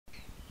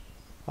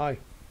Hi,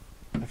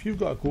 if you've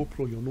got a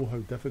GoPro you'll know how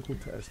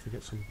difficult it is to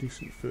get some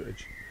decent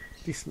footage,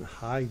 decent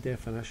high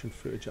definition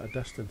footage at a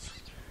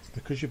distance.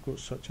 Because you've got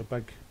such a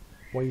big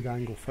wide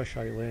angle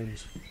fisheye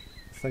lens,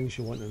 the things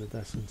you want in the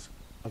distance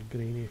are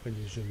grainy when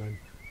you zoom in.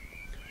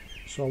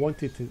 So I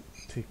wanted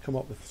to come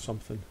up with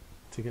something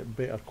to get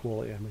better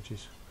quality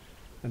images,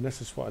 and this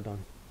is what I've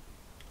done.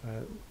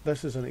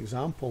 This is an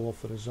example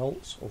of the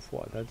results of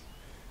what I did.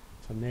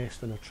 It's a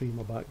nest in a tree in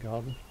my back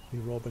garden, a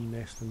robin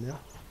nest in there,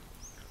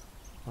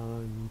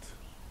 and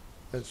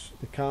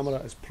the camera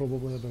is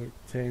probably about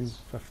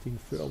 10-15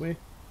 foot away,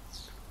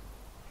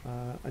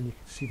 and you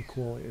can see the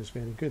quality is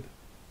very good.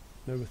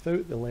 Now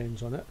without the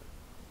lens on it,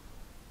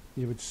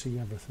 you would see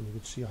everything, you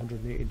would see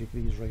 180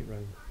 degrees right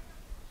round.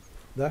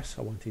 This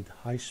I wanted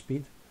high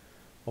speed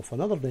of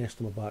another nest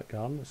in my back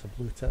garden. It's a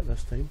blue tit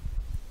this time,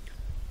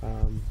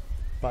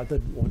 but I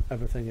didn't want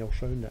everything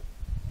else round it.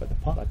 But the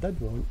part I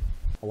did want,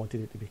 I wanted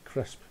it to be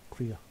crisp,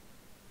 clear,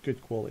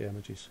 good quality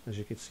images. As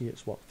you can see,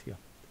 it's worked here.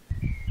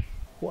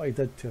 What I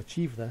did to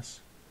achieve this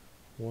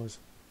was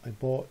I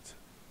bought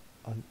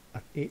an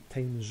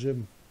 8x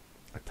zoom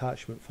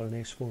attachment for an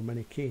S4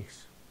 mini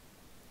case.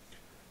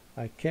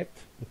 I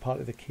kept the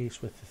part of the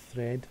case with the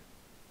thread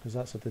because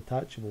that's a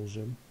detachable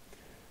zoom,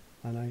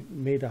 and I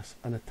made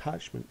an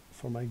attachment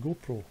for my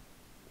GoPro.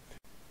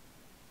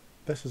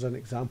 This is an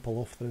example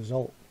of the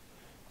result.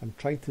 I'm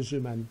trying to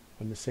zoom in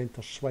on the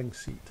centre swing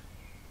seat.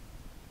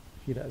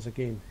 Here it is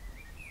again.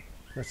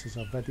 This is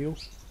a video,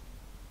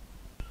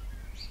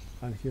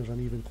 and here's an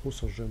even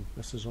closer zoom.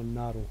 This is on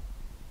narrow,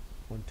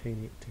 on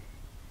 1080.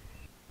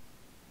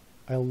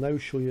 I'll now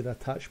show you the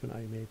attachment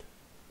I made.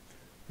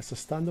 It's a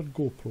standard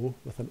GoPro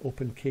with an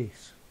open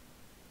case.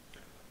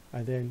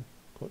 I then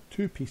got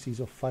two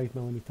pieces of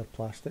 5mm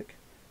plastic,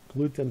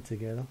 glued them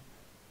together,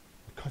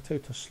 and cut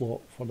out a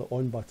slot for the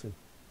on button.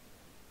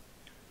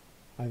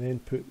 I then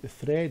put the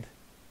thread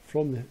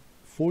from the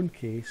phone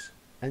case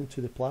into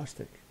the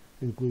plastic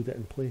and glued it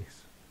in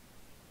place.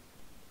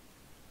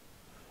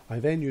 I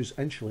then use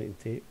insulating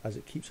tape, as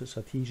it keeps its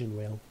adhesion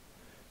well,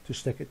 to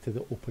stick it to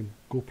the open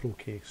GoPro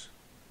case.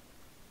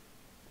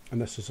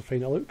 And this is the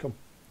final outcome.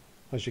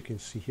 As you can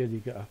see here, you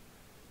get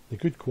the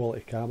good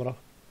quality camera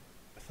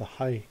with a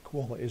high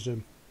quality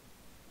zoom,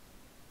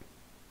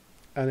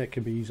 and it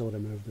can be easily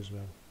removed as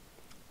well.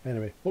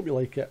 Anyway, hope you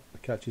like it.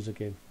 I'll catch you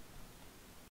again.